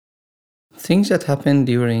Things that happened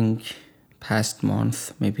during past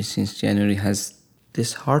month, maybe since January, has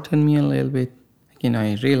disheartened me a little bit. Again,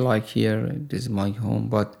 I really like here, this is my home,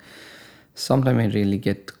 but sometimes I really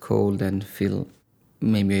get cold and feel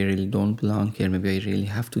maybe I really don't belong here, maybe I really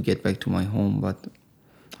have to get back to my home, but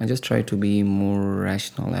I just try to be more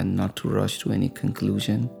rational and not to rush to any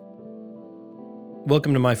conclusion.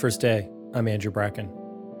 Welcome to My First Day. I'm Andrew Bracken.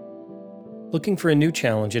 Looking for a new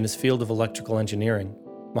challenge in his field of electrical engineering,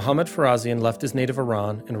 Mohammad Farazian left his native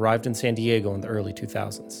Iran and arrived in San Diego in the early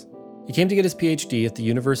 2000s. He came to get his PhD at the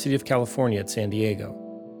University of California at San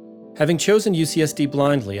Diego. Having chosen UCSD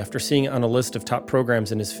blindly after seeing it on a list of top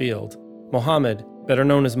programs in his field, Mohammad, better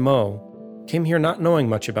known as Mo, came here not knowing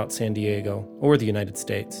much about San Diego or the United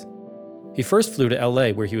States. He first flew to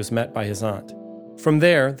LA, where he was met by his aunt. From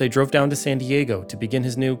there, they drove down to San Diego to begin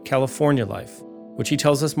his new California life, which he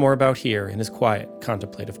tells us more about here in his quiet,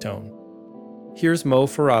 contemplative tone. Here's Mo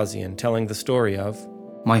Farazian telling the story of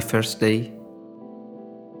My first day.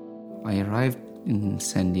 I arrived in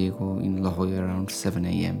San Diego in La Jolla around 7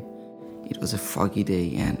 a.m. It was a foggy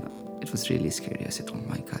day and it was really scary. I said, oh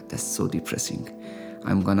my God, that's so depressing.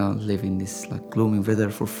 I'm gonna live in this gloomy weather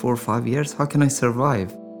for 4 or 5 years. How can I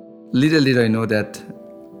survive? Little did I know that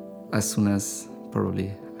as soon as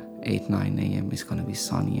probably 8, 9 a.m. it's gonna be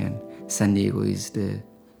sunny, and San Diego is the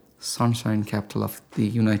sunshine capital of the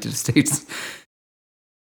United States.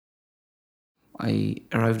 I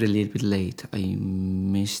arrived a little bit late. I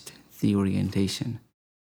missed the orientation.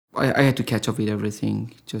 I had to catch up with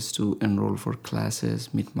everything just to enroll for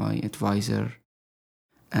classes, meet my advisor.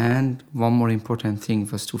 And one more important thing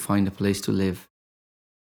was to find a place to live.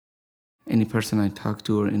 Any person I talked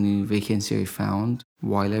to or any vacancy I found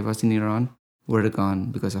while I was in Iran were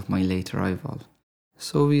gone because of my late arrival.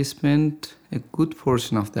 So we spent a good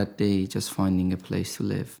portion of that day just finding a place to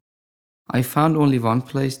live. I found only one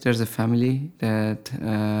place. There's a family that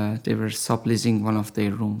they were subleasing one of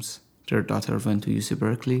their rooms. Their daughter went to UC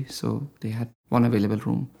Berkeley, so they had one available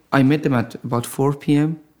room. I met them at about 4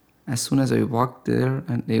 p.m. As soon as I walked there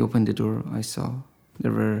and they opened the door, I saw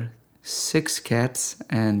there were 6 cats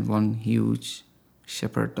and one huge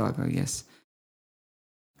shepherd dog, I guess.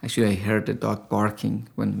 Actually, I heard the dog barking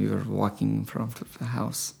when we were walking in front of the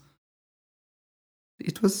house.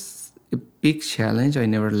 It was a big challenge. I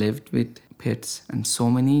never lived with pets, and so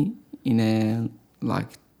many in a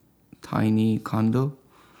tiny condo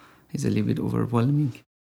is a little bit overwhelming.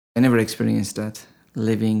 I never experienced that,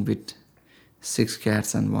 living with 6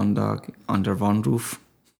 cats and 1 dog under one roof.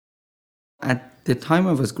 At the time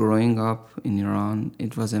I was growing up in Iran,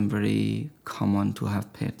 it wasn't very common to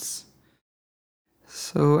have pets.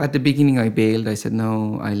 So at the beginning I bailed. I said,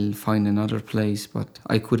 no, I'll find another place, but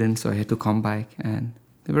I couldn't, so I had to come back. And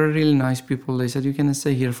they were really nice people. They said, you can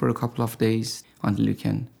stay here for a couple of days until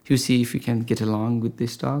you see if you can get along with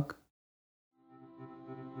this dog.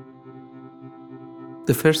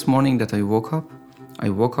 The first morning that I woke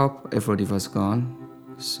up, everybody was gone.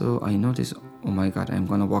 So I noticed, oh my God, I'm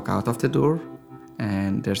gonna walk out of the door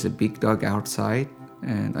and there's a big dog outside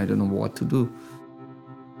and I don't know what to do.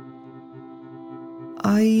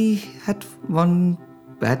 I had one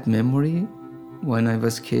bad memory when I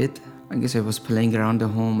was a kid. I guess I was playing around the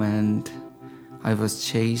home and I was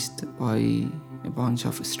chased by a bunch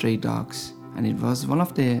of stray dogs. And it was one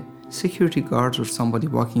of the security guards or somebody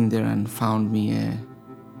walking there and found me, a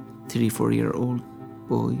 3-4-year-old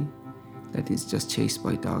boy that is just chased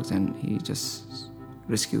by dogs, and he just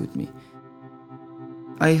rescued me.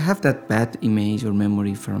 I have that bad image or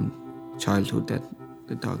memory from childhood that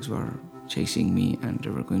the dogs were chasing me and they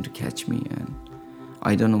were going to catch me, and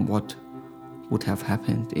I don't know what would have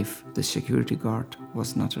happened if the security guard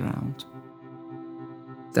was not around.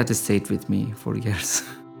 That stayed with me for years.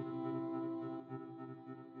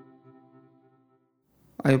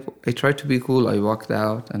 I tried to be cool. I walked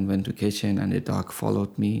out and went to the kitchen, and the dog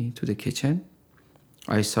followed me to the kitchen.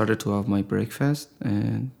 I started to have my breakfast,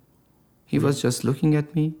 and he was just looking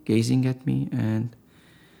at me, gazing at me, and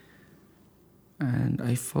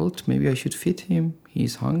I felt maybe I should feed him.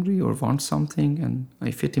 He's hungry or wants something, and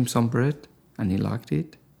I fed him some bread, and he liked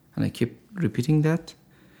it. And I kept repeating that,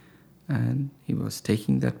 and he was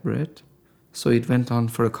taking that bread. So it went on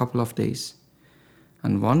for a couple of days.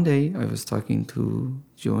 And one day I was talking to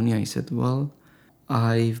Joni. I said, well,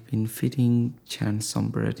 I've been feeding Chan some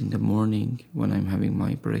bread in the morning when I'm having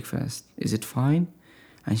my breakfast. Is it fine?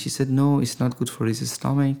 And she said, no, it's not good for his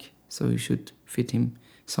stomach, so you should feed him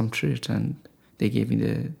some treat. And they gave me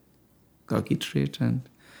the doggy treat. And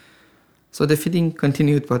so the feeding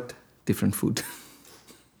continued, but different food.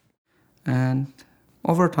 And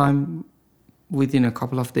over time, within a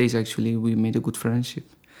couple of days, actually, we made a good friendship.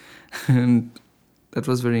 And that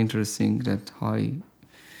was very interesting that I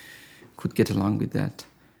could get along with that.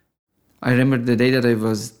 I remember the day that I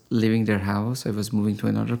was leaving their house, I was moving to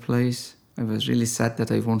another place. I was really sad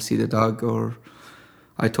that I won't see the dog, or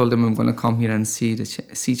I told them I'm going to come here and see the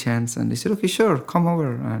sea chance, and they said, okay, sure, come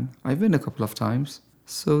over. And I went a couple of times.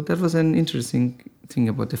 So that was an interesting thing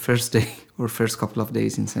about the first day or first couple of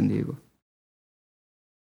days in San Diego.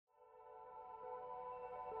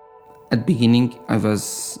 At beginning, I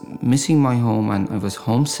was missing my home and I was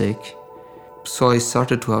homesick. So I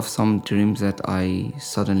started to have some dreams that I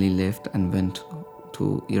suddenly left and went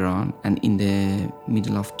to Iran. And in the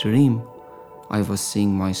middle of dream, I was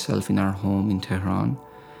seeing myself in our home in Tehran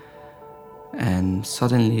and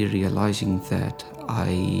suddenly realizing that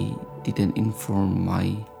I didn't inform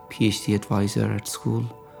my PhD advisor at school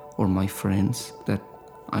or my friends that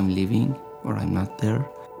I'm leaving or I'm not there.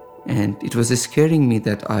 And it was scaring me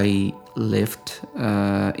that I left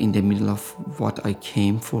in the middle of what I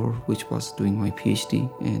came for, which was doing my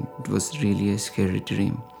PhD, and it was really a scary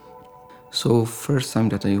dream. So first time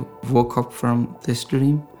that I woke up from this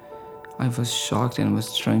dream, I was shocked and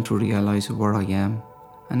was trying to realize where I am.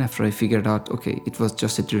 And after I figured out, okay, it was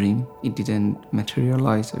just a dream, it didn't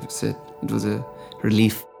materialize, I said it was a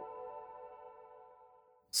relief.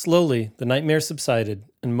 Slowly, the nightmare subsided,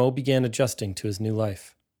 and Mo began adjusting to his new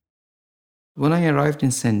life. When I arrived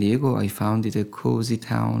in San Diego, I found it a cozy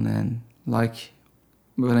town, and like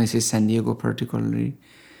when I say San Diego particularly,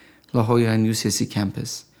 La Jolla and UCSC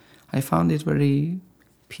campus, I found it very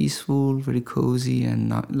peaceful, very cozy,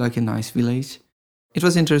 and like a nice village. It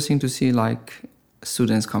was interesting to see like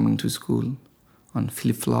students coming to school on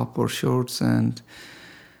flip-flop or shorts, and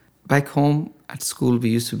back home at school we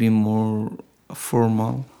used to be more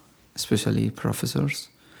formal, especially professors.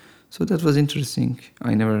 So that was interesting.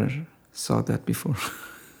 I never saw that before.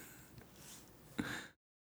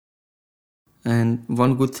 And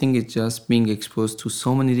one good thing is just being exposed to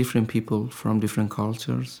so many different people from different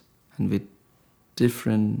cultures and with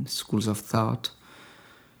different schools of thought.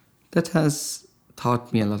 That has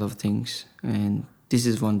taught me a lot of things, and this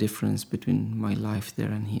is one difference between my life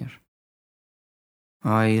there and here.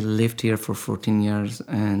 I lived here for 14 years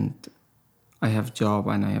and I have job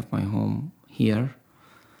and I have my home here.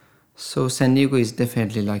 So San Diego is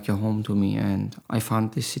definitely like a home to me, and I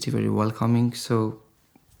found this city very welcoming. So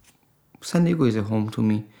San Diego is a home to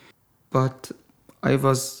me. But I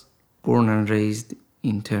was born and raised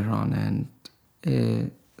in Tehran, and a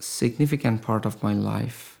significant part of my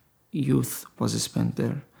life, youth, was spent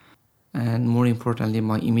there. And more importantly,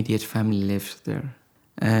 my immediate family lives there.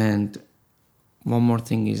 And one more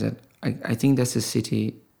thing is that I think that's a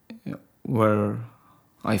city where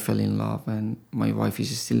I fell in love, and my wife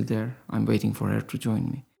is still there. I'm waiting for her to join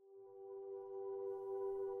me.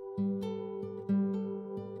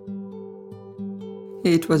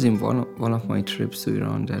 It was in one of my trips to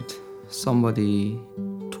Iran that somebody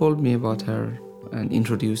told me about her and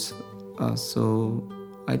introduced us. So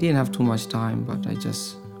I didn't have too much time, but I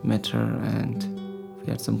just met her and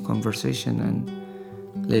we had some conversation,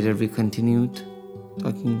 and later we continued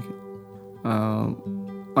talking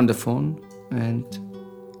on the phone, and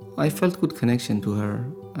I felt good connection to her,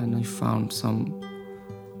 and I found some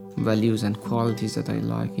values and qualities that I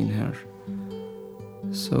like in her.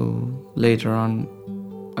 So later on,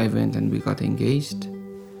 I went and we got engaged,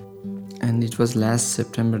 and it was last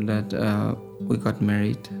September that we got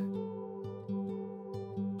married.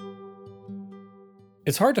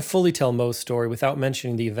 It's hard to fully tell Mo's story without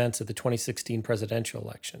mentioning the events of the 2016 presidential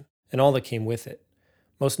election and all that came with it,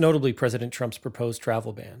 most notably President Trump's proposed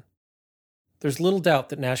travel ban. There's little doubt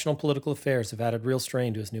that national political affairs have added real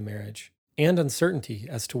strain to his new marriage, and uncertainty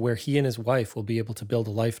as to where he and his wife will be able to build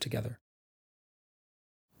a life together.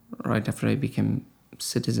 Right after I became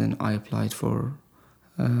citizen, I applied for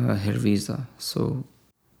her visa. So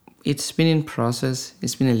it's been in process.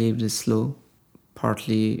 It's been a little bit slow,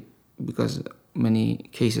 partly because many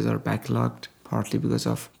cases are backlogged, partly because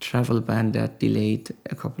of travel ban that delayed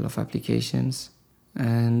a couple of applications.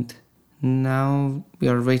 And now we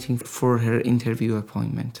are waiting for her interview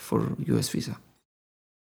appointment for US visa.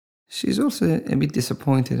 She's also a bit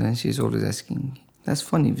disappointed, and she's always asking. That's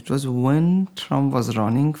funny. It was when Trump was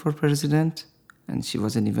running for president, and she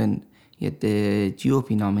wasn't even yet the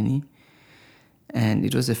GOP nominee. And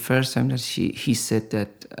it was the first time that he said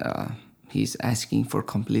that he's asking for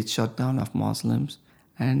complete shutdown of Muslims.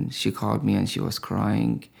 And she called me and she was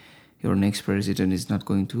crying. Your next president is not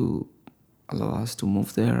going to allow us to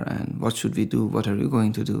move there, and what should we do? What are you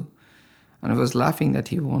going to do? And I was laughing that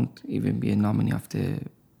he won't even be a nominee of the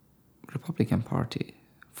Republican Party.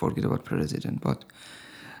 Forget about president. But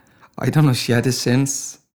I don't know, she had a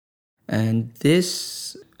sense And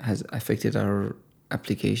this has affected our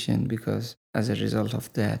application because as a result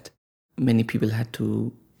of that, many people had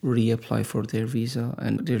to reapply for their visa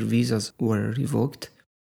and their visas were revoked.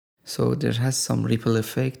 So there has some ripple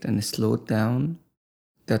effect and slowed down.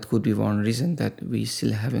 That could be one reason that we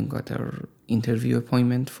still haven't got our interview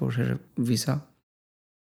appointment for her visa.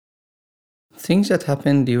 Things that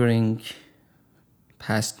happened during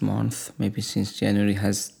past month, maybe since January,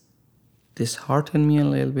 has disheartened me a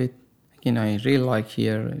little bit. Again, I really like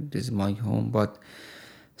here, this is my home, but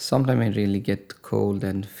sometimes I really get cold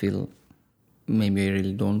and feel maybe I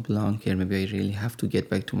really don't belong here, maybe I really have to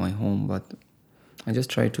get back to my home, but I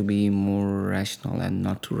just try to be more rational and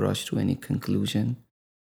not to rush to any conclusion.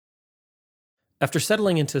 After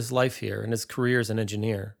settling into his life here and his career as an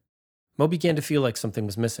engineer, Mo began to feel like something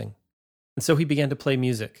was missing. And so he began to play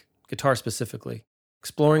music, guitar specifically.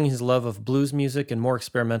 Exploring his love of blues music and more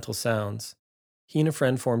experimental sounds, he and a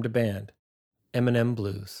friend formed a band, M&M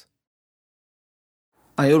Blues.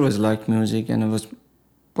 I always liked music,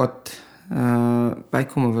 but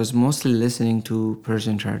back home I was mostly listening to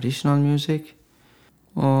Persian traditional music.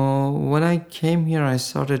 When I came here, I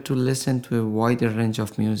started to listen to a wider range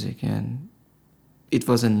of music, and it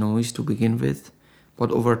was a noise to begin with,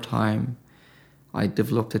 but over time, I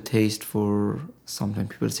developed a taste for, sometimes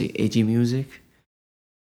people say, edgy music.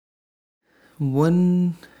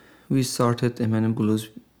 When we started M&M Blues,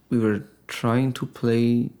 we were trying to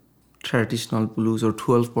play traditional blues or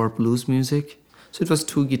 12-bar blues music. So it was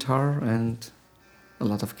 2 guitar and a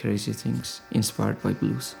lot of crazy things inspired by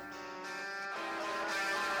blues.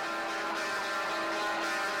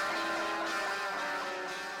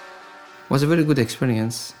 It was a very good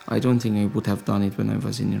experience. I don't think I would have done it when I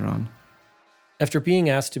was in Iran. After being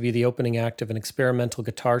asked to be the opening act of an experimental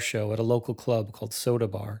guitar show at a local club called Soda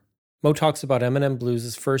Bar, Mo talks about M&M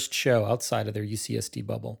Blues' first show outside of their UCSD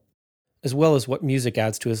bubble, as well as what music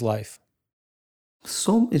adds to his life.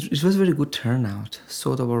 So it was a very good turnout.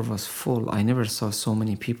 Soda Bar was full. I never saw so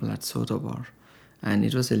many people at Soda Bar. And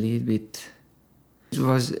it was it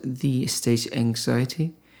was the stage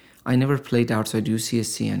anxiety. I never played outside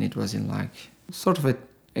UCSD, and it was in like sort of an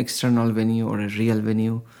external venue or a real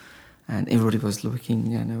venue. And everybody was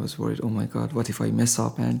looking, and I was worried, oh my God, what if I mess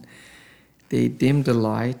up? And they dimmed the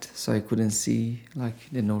light, so I couldn't see like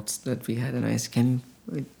the notes that we had. And I said, can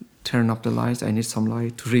you turn up the lights? I need some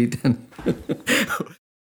light to read.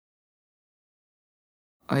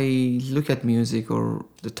 I look at music or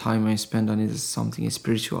the time I spend on it as something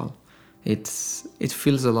spiritual. It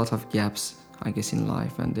fills a lot of gaps, I guess, in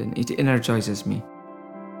life, and then it energizes me.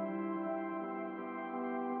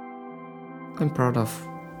 I'm proud of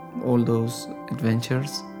all those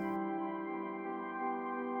adventures.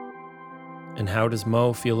 And how does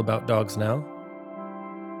Mo feel about dogs now?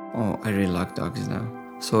 Oh, I really like dogs now.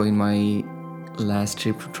 So in my last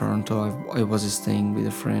trip to Toronto, I was staying with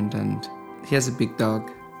a friend, and he has a big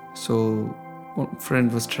dog. So one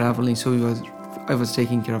friend was traveling, so I was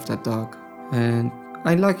taking care of that dog, and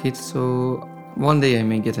I like it. So one day I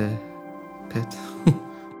may get a pet.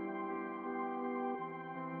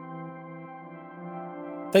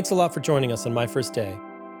 Thanks a lot for joining us on My First Day.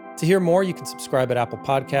 To hear more, you can subscribe at Apple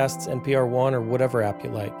Podcasts, NPR One, or whatever app you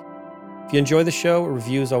like. If you enjoy the show, a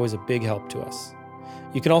review is always a big help to us.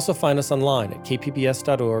 You can also find us online at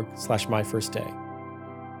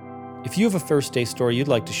kpbs.org/myfirstday. If you have a first day story you'd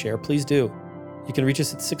like to share, please do. You can reach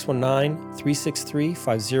us at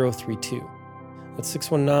 619-363-5032. That's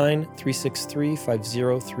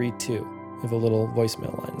 619-363-5032. We have a little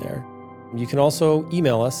voicemail line there. You can also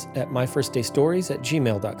email us at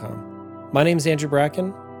myfirstdaystories@gmail.com. My name's Andrew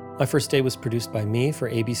Bracken. My First Day was produced by me for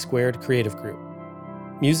AB Squared Creative Group.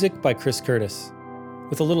 Music by Chris Curtis,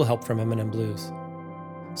 with a little help from M&M Blues.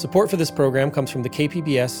 Support for this program comes from the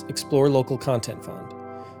KPBS Explore Local Content Fund,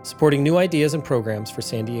 supporting new ideas and programs for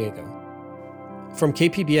San Diego. From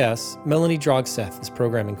KPBS, Melanie Drogseth is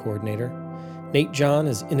Programming Coordinator, Nate John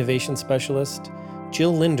is Innovation Specialist,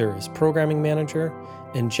 Jill Linder is Programming Manager,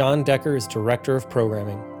 and John Decker is Director of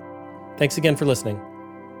Programming. Thanks again for listening.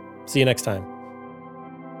 See you next time.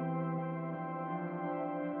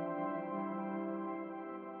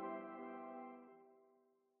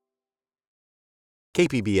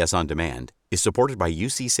 KPBS On Demand is supported by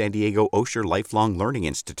UC San Diego Osher Lifelong Learning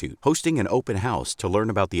Institute, hosting an open house to learn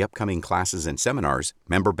about the upcoming classes and seminars,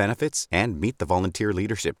 member benefits, and meet the volunteer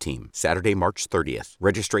leadership team. Saturday, March 30th.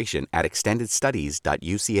 Registration at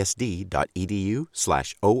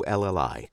extendedstudies.ucsd.edu/OLLI.